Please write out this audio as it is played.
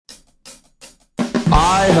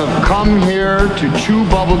I have come here to chew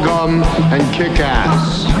bubblegum and kick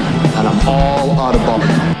ass. And I'm all out of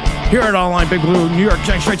bubblegum. Here at Online Big Blue, New York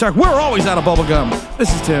Giants Straight Talk, we're always out of bubblegum.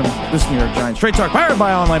 This is Tim. This is New York Giants Straight Talk, powered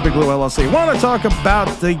by Online Big Blue LLC. Want to talk about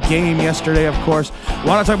the game yesterday, of course.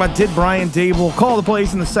 Want to talk about, did Brian Daboll call the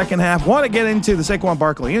plays in the second half? Want to get into the Saquon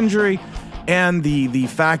Barkley injury and the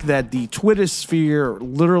fact that the Twitter sphere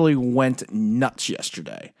literally went nuts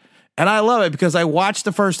yesterday. And I love it because I watched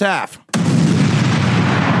the first half.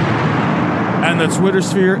 And the Twitter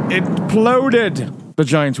sphere imploded. The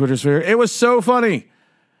Giants Twitter sphere. It was so funny.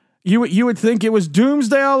 You would think it was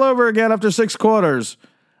doomsday all over again after 6 quarters.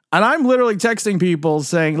 And I'm literally texting people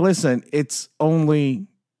saying, listen, it's only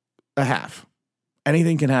a half.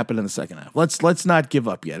 Anything can happen in the second half. Let's not give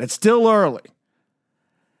up yet. It's still early.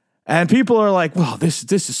 And people are like, well, this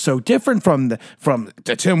is so different from the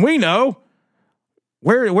Tim we know.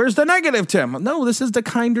 Where's the negative Tim? No, this is the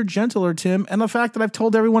kinder, gentler Tim. And the fact that I've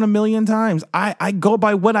told everyone a million times, I go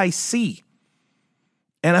by what I see.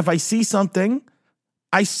 And if I see something,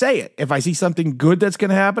 I say it. If I see something good that's going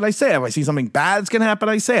to happen, I say it. If I see something bad that's going to happen,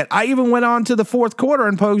 I say it. I even went on to the fourth quarter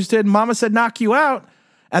and posted, Mama said, knock you out.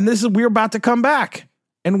 And we're about to come back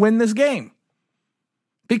and win this game.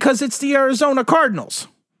 Because it's the Arizona Cardinals.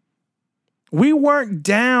 We weren't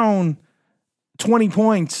down 20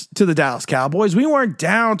 points to the Dallas Cowboys. We weren't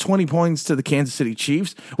down 20 points to the Kansas City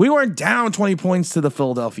Chiefs. We weren't down 20 points to the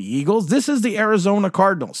Philadelphia Eagles. This is the Arizona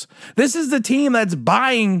Cardinals. This is the team that's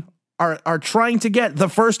are trying to get the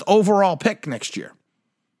first overall pick next year.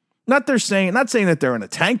 Not saying that they're in a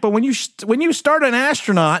tank, but when you start an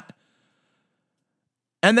astronaut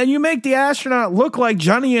and then you make the astronaut look like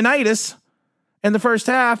Johnny Unitas in the first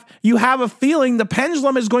half, you have a feeling the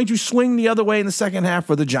pendulum is going to swing the other way in the second half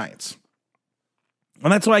for the Giants.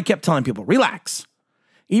 And that's why I kept telling people, relax.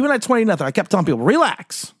 Even at 20-0, I kept telling people,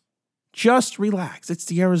 relax. Just relax. It's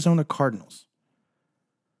the Arizona Cardinals.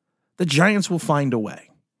 The Giants will find a way.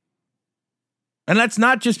 And that's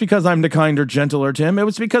not just because I'm the kinder, gentler Tim. It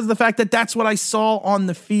was because of the fact that that's what I saw on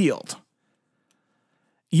the field.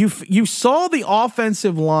 You saw the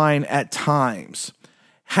offensive line at times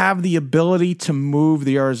have the ability to move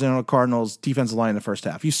the Arizona Cardinals defensive line in the first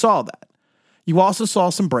half. You saw that. You also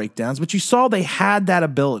saw some breakdowns, but you saw they had that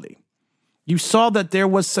ability. You saw that there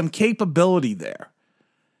was some capability there.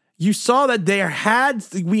 You saw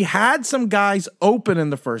that we had some guys open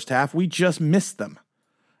in the first half. We just missed them.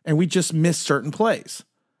 And we just missed certain plays.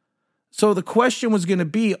 So the question was going to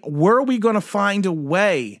be, were we going to find a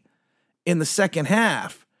way in the second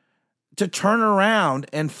half to turn around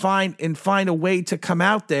and find a way to come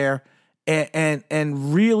out there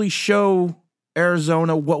and really show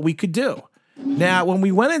Arizona what we could do? Now, when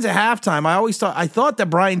we went into halftime, I thought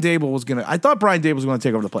Brian Daboll was going to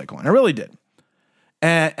take over the play calling. I really did.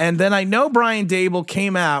 And then I know Brian Daboll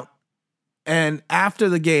came out and after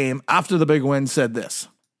the game, after the big win, said this.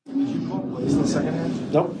 Did you call plays in the second half?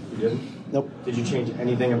 Nope. You didn't? Nope. Did you change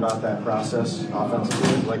anything about that process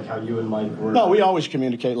offensively, like how you and Mike were? No, we always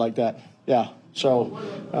communicate like that. Yeah. So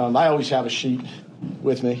I always have a sheet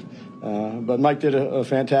with me. But Mike did a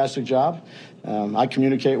fantastic job. I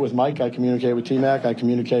communicate with Mike. I communicate with T-Mac. I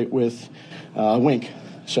communicate with Wink.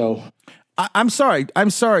 So I'm sorry. I'm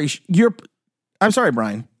sorry,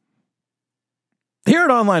 Brian. Here at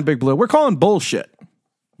Online Big Blue, we're calling bullshit.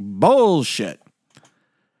 Bullshit.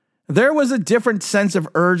 There was a different sense of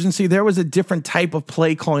urgency. There was a different type of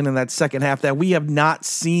play calling in that second half that we have not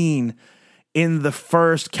seen in the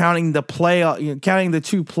first, counting the 2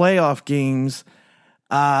 playoff games.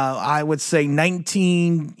 I would say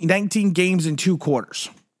 19 games in 2 quarters.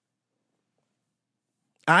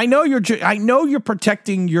 I know you're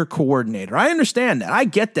protecting your coordinator. I understand that. I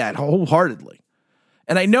get that wholeheartedly.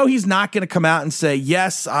 And I know he's not going to come out and say,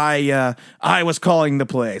 yes, I was calling the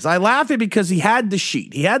plays. I laugh at it because he had the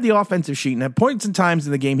sheet. He had the offensive sheet. And at points and times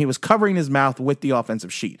in the game, he was covering his mouth with the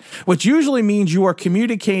offensive sheet, which usually means you are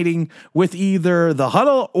communicating with either the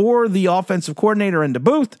huddle or the offensive coordinator in the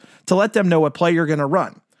booth to let them know what play you're going to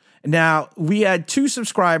run. Now, we had 2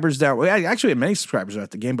 subscribers that were actually had many subscribers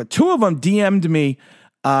at the game, but 2 of them DM'd me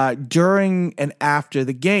during and after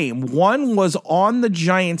the game. One was on the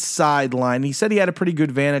Giants sideline. He said he had a pretty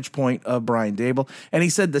good vantage point of Brian Daboll. And he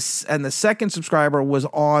said and the second subscriber was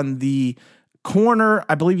on the corner.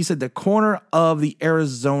 I believe he said the corner of the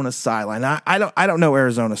Arizona sideline. I don't know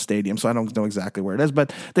Arizona Stadium, so I don't know exactly where it is,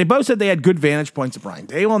 but they both said they had good vantage points of Brian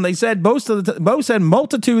Daboll. And they said both said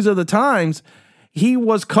multitudes of the times he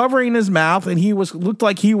was covering his mouth and looked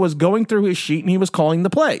like he was going through his sheet and he was calling the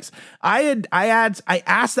plays. I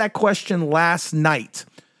asked that question last night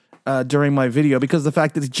during my video because the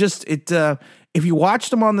fact that if you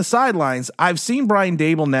watched him on the sidelines, I've seen Brian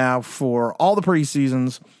Daboll now for all the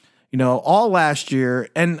preseasons, all last year,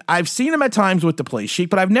 and I've seen him at times with the play sheet,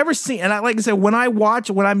 but I've never seen, and like I said, when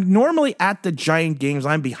I'm normally at the Giant games,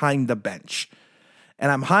 I'm behind the bench.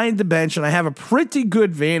 And I'm behind the bench, and I have a pretty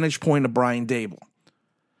good vantage point of Brian Daboll.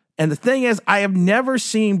 And the thing is, I have never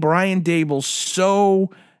seen Brian Daboll so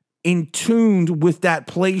in tune with that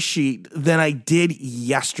play sheet than I did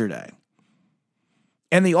yesterday.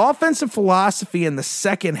 And the offensive philosophy in the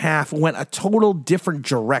second half went a total different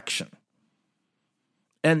direction.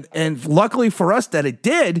 And luckily for us that it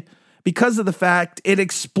did, because of the fact it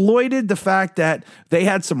exploited the fact that they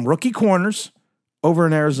had some rookie corners over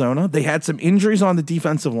in Arizona. They had some injuries on the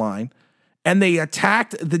defensive line, and they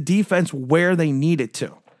attacked the defense where they needed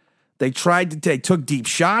to. They took deep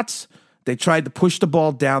shots. They tried to push the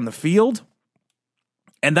ball down the field,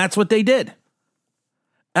 and that's what they did.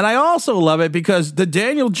 And I also love it because the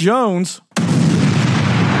Daniel Jones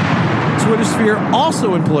Twitter sphere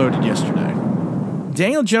also imploded yesterday.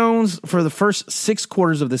 Daniel Jones, for the first 6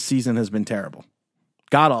 quarters of this season, has been terrible.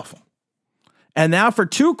 God awful. And now for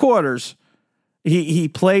 2 quarters, he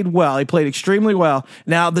played well. He played extremely well.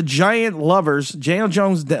 Now, the Giant lovers, Daniel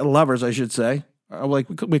Jones lovers, I should say,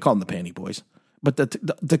 we call them the Panty Boys, but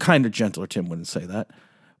the kind of gentler Tim wouldn't say that,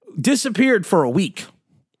 disappeared for a week.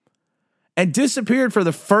 And disappeared for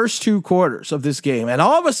the first 2 quarters of this game. And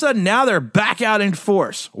all of a sudden, now they're back out in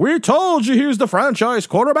force. We told you he was the franchise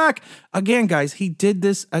quarterback. Again, guys, he did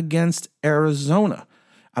this against Arizona.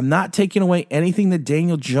 I'm not taking away anything that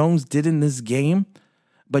Daniel Jones did in this game,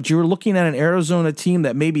 but you're looking at an Arizona team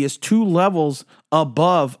that maybe is 2 levels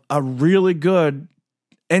above a really good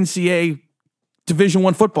NCAA Division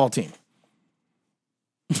I football team.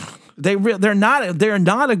 They're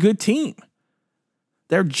not a good team.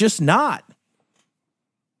 They're just not.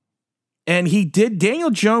 And Daniel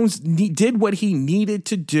Jones did what he needed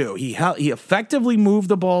to do. He effectively moved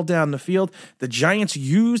the ball down the field. The Giants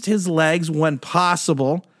used his legs when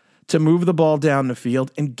possible to move the ball down the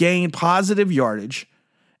field and gain positive yardage.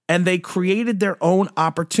 And they created their own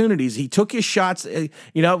opportunities. He took his shots,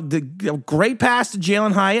 the great pass to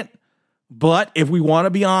Jalen Hyatt. But if we want to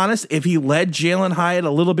be honest, if he led Jalen Hyatt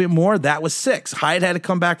a little bit more, that was 6. Hyatt had to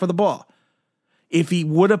come back for the ball. If he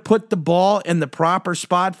would have put the ball in the proper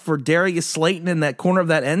spot for Darius Slayton in that corner of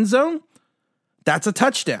that end zone, that's a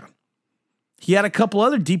touchdown. He had a couple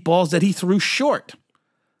other deep balls that he threw short.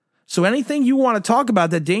 So anything you want to talk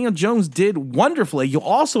about that Daniel Jones did wonderfully, you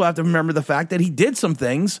also have to remember the fact that he did some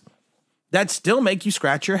things that still make you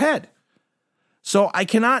scratch your head. So I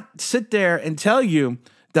cannot sit there and tell you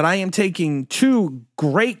that I am taking 2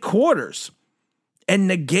 great quarters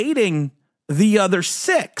and negating the other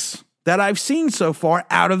 6 that I've seen so far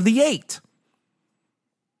out of the 8.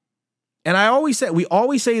 And we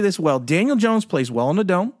always say this well, Daniel Jones plays well in the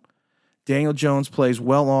dome. Daniel Jones plays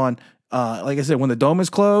well on, like I said, when the dome is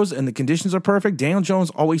closed and the conditions are perfect, Daniel Jones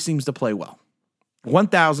always seems to play well.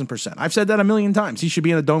 1,000%. I've said that a million times. He should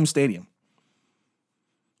be in a dome stadium.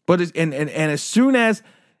 But as soon as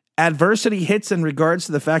adversity hits in regards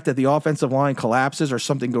to the fact that the offensive line collapses or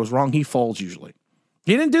something goes wrong, he folds usually.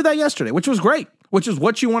 He didn't do that yesterday, which was great. Which is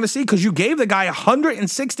what you want to see because you gave the guy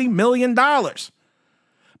 $160 million. But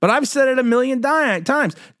I've said it a million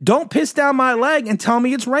times. Don't piss down my leg and tell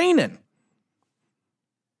me it's raining.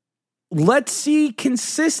 Let's see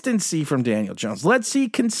consistency from Daniel Jones. Let's see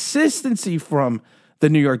consistency from the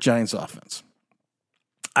New York Giants offense.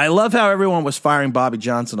 I love how everyone was firing Bobby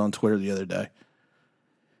Johnson on Twitter the other day.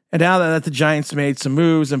 And now that the Giants made some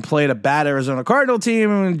moves and played a bad Arizona Cardinal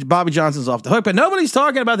team, Bobby Johnson's off the hook. But nobody's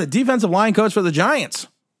talking about the defensive line coach for the Giants.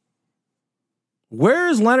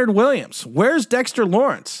 Where's Leonard Williams? Where's Dexter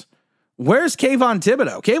Lawrence? Where's Kayvon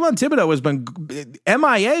Thibodeau? Kayvon Thibodeau has been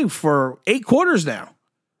MIA for 8 quarters now.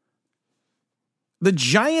 The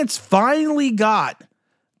Giants finally got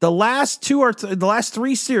the last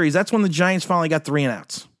 3 series. That's when the Giants finally got 3 and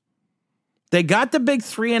outs. They got the big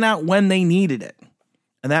 3 and out when they needed it.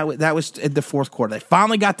 And that was in the 4th quarter. They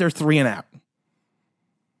finally got their 3 and out.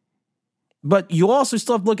 But you also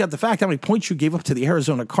still have to look at the fact how many points you gave up to the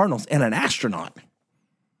Arizona Cardinals and an astronaut.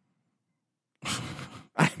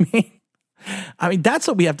 I mean, that's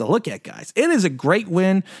what we have to look at, guys. It is a great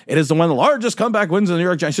win. It is one of the largest comeback wins in the New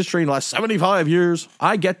York Giants history in the last 75 years.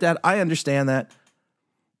 I get that. I understand that.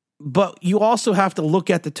 But you also have to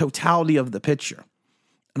look at the totality of the picture.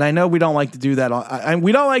 And I know we don't like to do that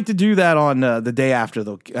on the day after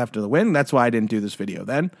the win. That's why I didn't do this video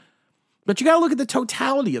then. But you got to look at the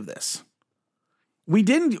totality of this. We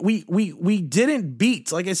didn't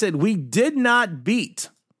beat, like I said, we did not beat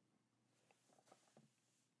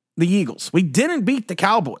the Eagles. We didn't beat the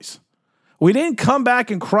Cowboys. We didn't come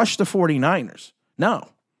back and crush the 49ers. No.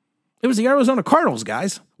 It was the Arizona Cardinals,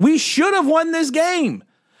 guys. We should have won this game.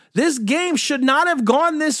 This game should not have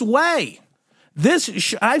gone this way.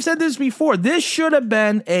 I've said this before. This should have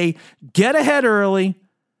been a get ahead early,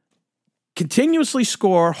 continuously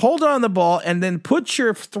score, hold on the ball, and then put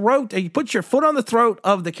your foot on the throat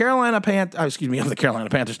of the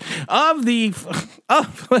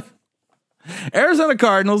Arizona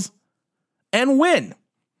Cardinals and win.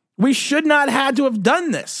 We should not have to have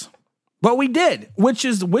done this, but we did, which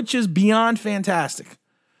is beyond fantastic.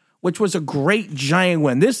 Which was a great Giant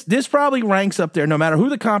win. This probably ranks up there, no matter who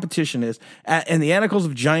the competition is, in the annals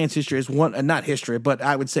of Giants history, is one, not history, but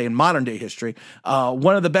I would say in modern day history,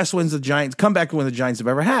 one of the best wins the Giants, comeback win the Giants have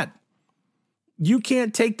ever had. You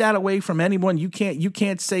can't take that away from anyone. You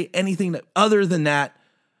can't say anything other than that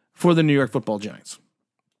for the New York Football Giants.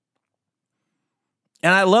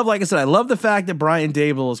 And I love the fact that Brian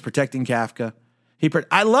Daboll is protecting Kafka. This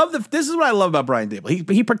is what I love about Brian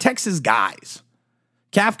Daboll. He protects his guys.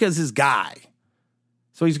 Kafka's his guy,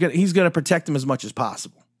 so he's gonna protect him as much as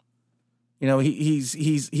possible. You know,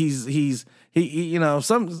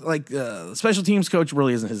 special teams coach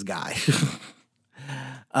really isn't his guy,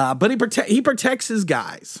 but he protects his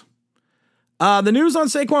guys. The news on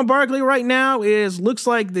Saquon Barkley right now looks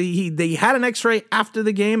like they had an X-ray after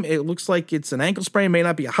the game. It looks like it's an ankle sprain, may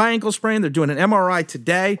not be a high ankle sprain. They're doing an MRI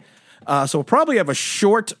today. So we'll probably have a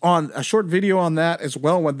short video on that as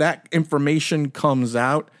well when that information comes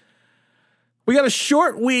out. We got a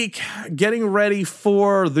short week getting ready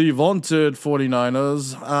for the vaunted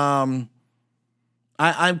 49ers.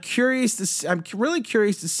 I'm really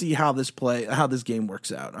curious to see how this game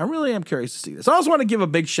works out. I really am curious to see this. I also want to give a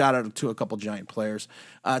big shout out to a couple Giant players.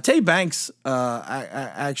 Tay Banks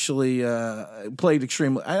actually played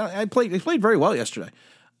extremely. He played very well yesterday.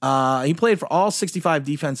 He played for all 65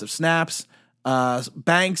 defensive snaps.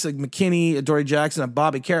 Banks, McKinney, Adoree Jackson, and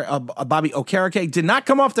Bobby Okereke did not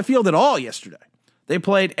come off the field at all yesterday. They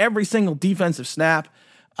played every single defensive snap.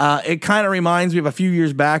 It kind of reminds me of a few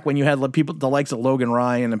years back when you had people, the likes of Logan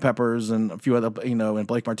Ryan and Peppers and a few other, and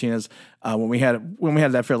Blake Martinez, when we had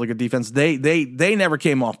that fairly good defense. They never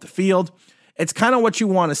came off the field. It's kind of what you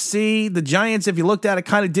want to see. The Giants, if you looked at it,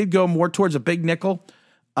 kind of did go more towards a big nickel.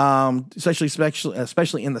 Especially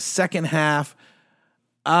in the second half.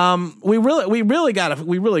 We really got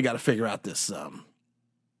to figure out this.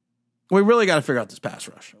 We really got to figure out this pass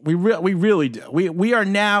rush. We really do. We are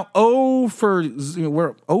now 0 for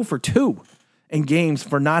 2 in games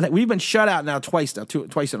for not. We've been shut out now twice in a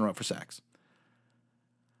row for sacks.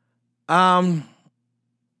 Yeah,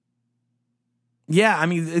 I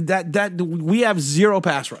mean that we have zero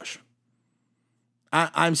pass rush.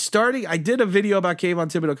 I did a video about Kayvon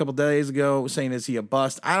Thibodeaux a couple days ago saying, is he a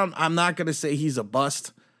bust? I'm not going to say he's a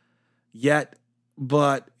bust yet,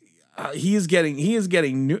 but he is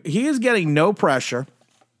getting no pressure.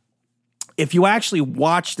 If you actually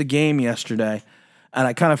watched the game yesterday, and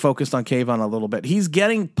I kind of focused on Kayvon a little bit, he's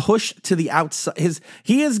getting pushed to the outside.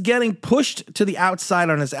 He is getting pushed to the outside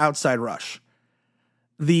on his outside rush.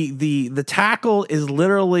 The tackle is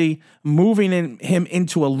literally moving him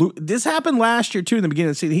into a loop. This happened last year too in the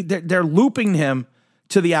beginning of the season. They're looping him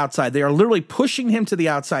to the outside. They are literally pushing him to the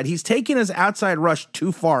outside. He's taking his outside rush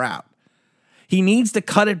too far out. He needs to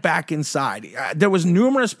cut it back inside. There was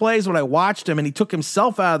numerous plays when I watched him, and he took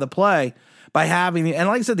himself out of the play by and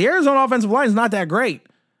like I said, the Arizona offensive line is not that great,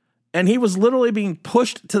 and he was literally being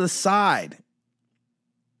pushed to the side.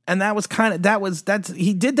 And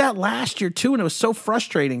he did that last year too, and it was so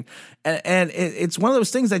frustrating. And it's one of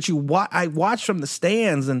those things that I watch from the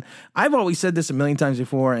stands, and I've always said this a million times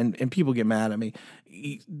before, and people get mad at me.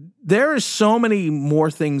 There are so many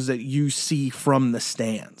more things that you see from the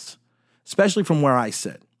stands, especially from where I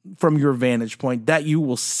sit, from your vantage point, that you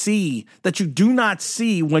will see that you do not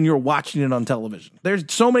see when you're watching it on television. There's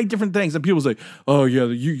so many different things that people say, oh yeah,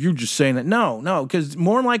 you just saying it. No, because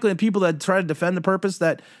more than likely the people that try to defend the purpose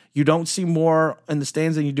that you don't see more in the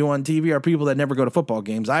stands than you do on TV are people that never go to football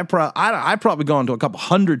games. I've probably gone to a couple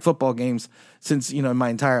hundred football games since, my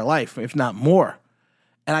entire life, if not more.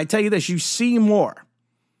 And I tell you this, you see more.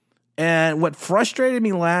 And what frustrated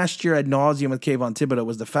me last year ad nauseum with Kayvon Thibodeaux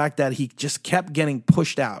was the fact that he just kept getting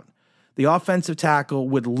pushed out. The offensive tackle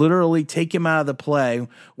would literally take him out of the play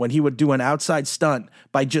when he would do an outside stunt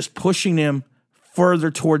by just pushing him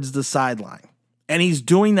further towards the sideline. And he's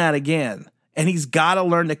doing that again. And he's got to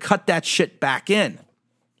learn to cut that shit back in.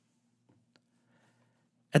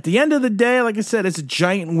 At the end of the day, like I said, it's a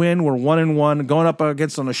Giant win. We're 1-1, going up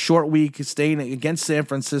against on a short week, staying against San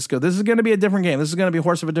Francisco. This is going to be a different game. This is going to be a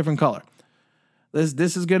horse of a different color.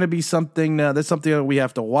 This is going to be something. That's something that we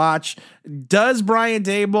have to watch. Does Brian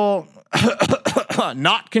Daboll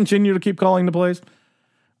not continue to keep calling the plays,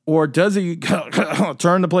 or does he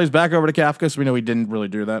turn the plays back over to Kafka? So we know he didn't really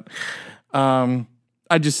do that.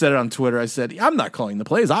 I just said it on Twitter. I said, I'm not calling the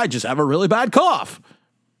plays. I just have a really bad cough.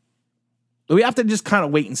 We have to just kind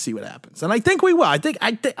of wait and see what happens. And I think we will. I think,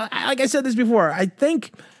 like I said this before, I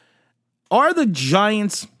think, are the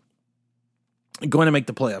Giants going to make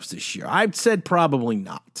the playoffs this year? I've said probably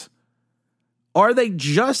not. Are they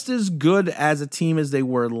just as good as a team as they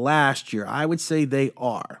were last year? I would say they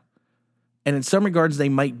are. And in some regards, they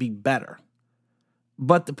might be better.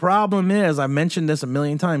 But the problem is, I've mentioned this a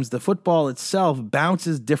million times, the football itself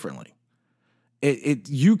bounces differently.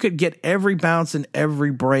 You could get every bounce and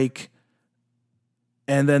every break,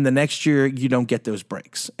 and then the next year you don't get those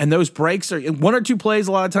breaks. And those breaks are one or two plays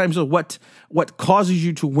a lot of times are what causes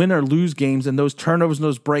you to win or lose games, and those turnovers and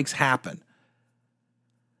those breaks happen.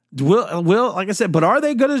 Will like I said, but are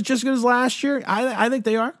they just good as last year? I think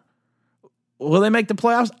they are. Will they make the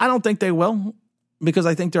playoffs? I don't think they will, because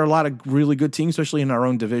I think there are a lot of really good teams, especially in our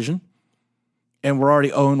own division. And we're already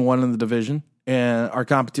 0-1 in the division, and our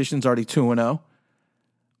competition's already 2-0.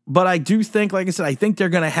 But I do think, like I said, I think they're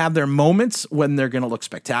going to have their moments when they're going to look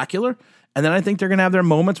spectacular. And then I think they're going to have their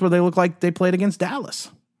moments where they look like they played against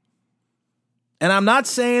Dallas. And I'm not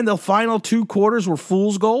saying the final 2 quarters were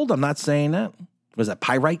fool's gold. I'm not saying that. Was that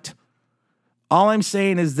pyrite? All I'm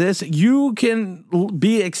saying is this: you can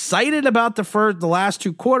be excited about the last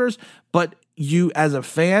 2 quarters, but you, as a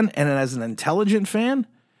fan and as an intelligent fan,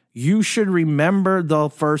 you should remember the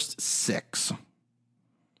first 6.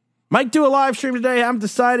 Might do a live stream today. I haven't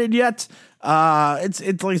decided yet.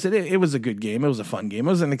 It's like I said, it was a good game. It was a fun game.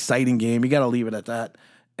 It was an exciting game. You got to leave it at that.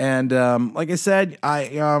 And like I said,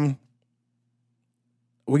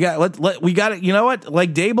 we got it. You know what?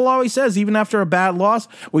 Like Daboll always says, even after a bad loss,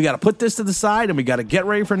 we got to put this to the side and we got to get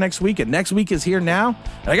ready for next week. And next week is here now.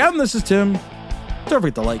 And I got him. This is Tim. Don't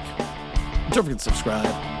forget to like. Don't forget to subscribe.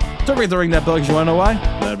 Don't forget to ring that bell because you want to know why?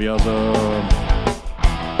 That'd be awesome.